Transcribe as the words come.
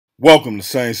Welcome to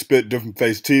Same Spit, Different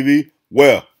Face TV.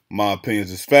 Well, my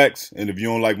opinions is facts, and if you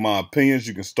don't like my opinions,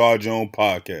 you can start your own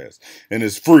podcast. And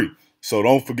it's free, so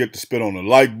don't forget to spit on the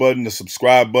like button, the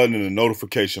subscribe button, and the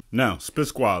notification. Now, Spit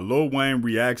Squad, Lil Wayne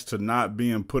reacts to not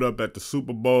being put up at the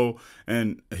Super Bowl,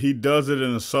 and he does it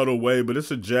in a subtle way, but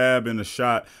it's a jab and a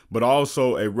shot, but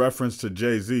also a reference to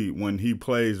Jay-Z when he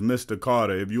plays Mr.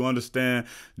 Carter. If you understand,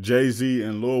 Jay-Z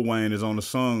and Lil Wayne is on the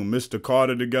song Mr.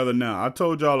 Carter together. Now, I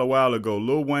told y'all a while ago,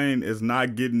 Lil Wayne is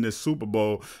not getting this Super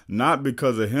Bowl, not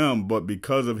because of him, but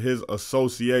because of his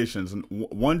associations. And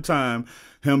one time,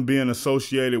 him being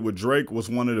associated with Drake was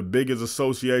one of the biggest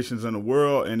associations in the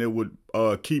world, and it would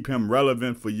keep him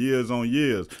relevant for years on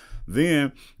years.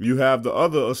 Then you have the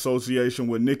other association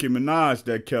with Nicki Minaj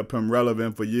that kept him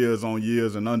relevant for years on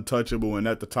years and untouchable and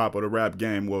at the top of the rap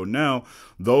game. Well, now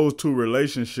those two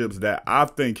relationships that I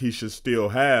think he should still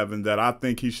have and that I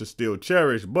think he should still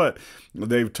cherish, but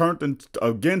they've turned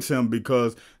against him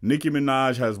because Nicki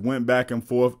Minaj has went back and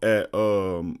forth at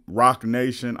Rock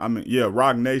Nation.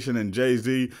 Rock Nation and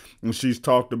Jay-Z, and she's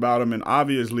talked about him. And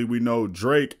obviously we know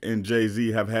Drake and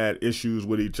Jay-Z have had issues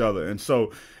with each other. And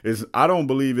so I don't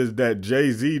believe it's that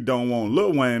Jay-Z don't want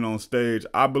Lil Wayne on stage.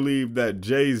 I believe that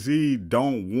Jay-Z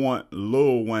don't want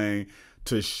Lil Wayne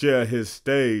to share his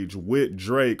stage with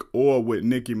Drake or with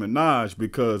Nicki Minaj,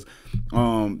 because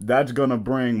that's going to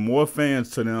bring more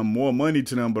fans to them, more money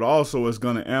to them, but also it's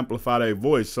going to amplify their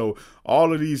voice. So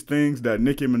all of these things that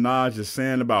Nicki Minaj is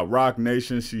saying about Rock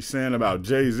Nation, she's saying about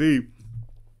Jay-Z,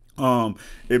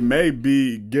 it may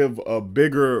give a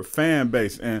bigger fan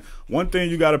base. And one thing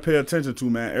you got to pay attention to,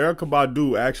 man, Erykah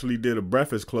Badu actually did a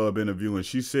Breakfast Club interview, and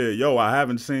she said, yo, I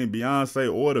haven't seen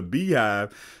Beyonce or the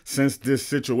Beehive since this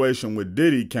situation with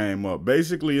Diddy came up.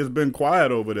 Basically, it's been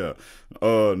quiet over there.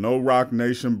 No Rock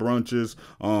Nation brunches,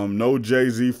 no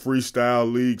Jay-Z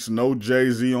freestyle leaks, no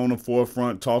Jay-Z on the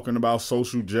forefront talking about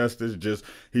social justice.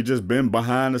 He just been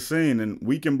behind the scene, and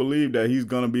we can believe that he's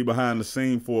going to be behind the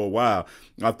scene for a while.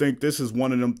 I think this is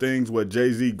one of them things where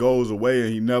Jay-Z goes away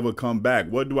and he never come back.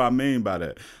 What do I mean by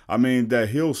that? I mean that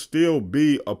he'll still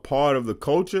be a part of the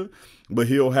culture, but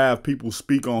he'll have people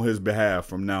speak on his behalf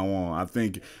from now on. I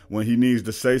think when he needs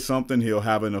to say something, he'll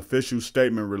have an official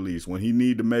statement release. When he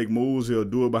need to make moves, he'll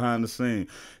do it behind the scene.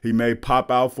 He may pop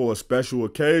out for a special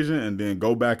occasion and then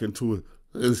go back into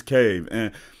his cave.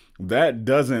 And that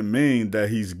doesn't mean that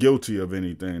he's guilty of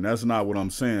anything. That's not what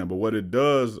I'm saying. But what it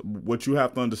does, what you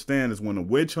have to understand is when a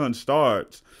witch hunt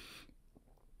starts,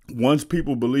 once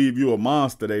people believe you're a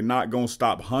monster, they're not going to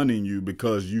stop hunting you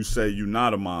because you say you're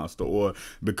not a monster or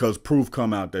because proof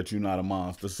come out that you're not a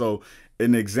monster. So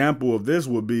an example of this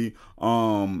would be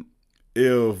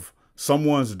if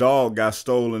someone's dog got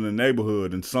stolen in the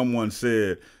neighborhood and someone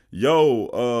said,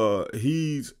 yo,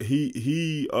 he's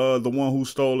the one who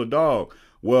stole a dog.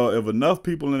 Well, if enough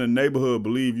people in the neighborhood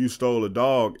believe you stole a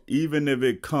dog, even if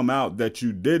it come out that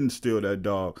you didn't steal that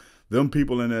dog, them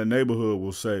people in that neighborhood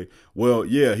will say, well,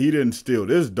 yeah, he didn't steal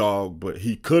this dog, but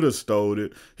he could have stole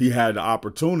it. He had the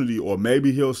opportunity, or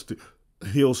maybe he'll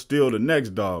steal the next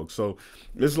dog. So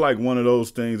it's like one of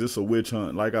those things. It's a witch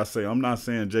hunt. Like I say, I'm not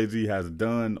saying Jay-Z has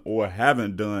done or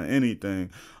haven't done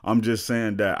anything. I'm just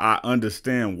saying that I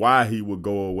understand why he would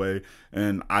go away,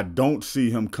 and I don't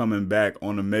see him coming back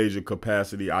on a major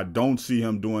capacity. I don't see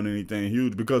him doing anything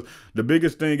huge, because the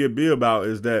biggest thing it be about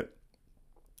is that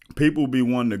people be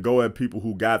wanting to go at people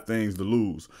who got things to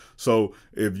lose. So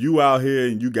if you out here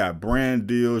and you got brand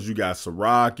deals, you got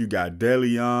Ciroc, you got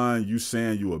Deleon, you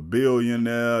saying you a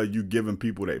billionaire, you giving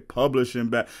people they publishing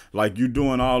back, like you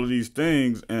doing all of these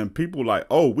things, and people like,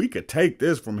 oh, we could take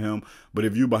this from him. But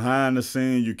if you behind the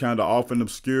scene, you kind of off in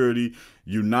obscurity,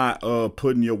 you're not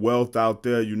putting your wealth out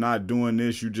there, you're not doing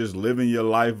this, you just living your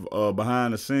life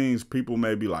behind the scenes, people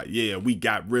may be like, yeah, we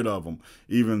got rid of him,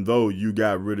 even though you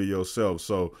got rid of yourself.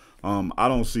 So I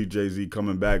don't see Jay-Z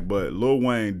coming back, but Lil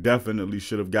Wayne definitely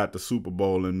should have got the Super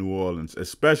Bowl in New Orleans,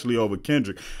 especially over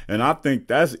Kendrick. And I think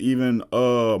that's even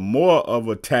more of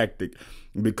a tactic,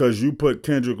 because you put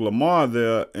Kendrick Lamar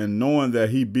there and knowing that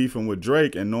he beefing with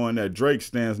Drake and knowing that Drake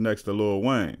stands next to Lil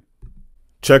Wayne.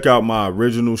 Check out my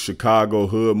original Chicago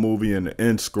hood movie in the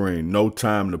end screen, No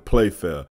Time to Play Fair.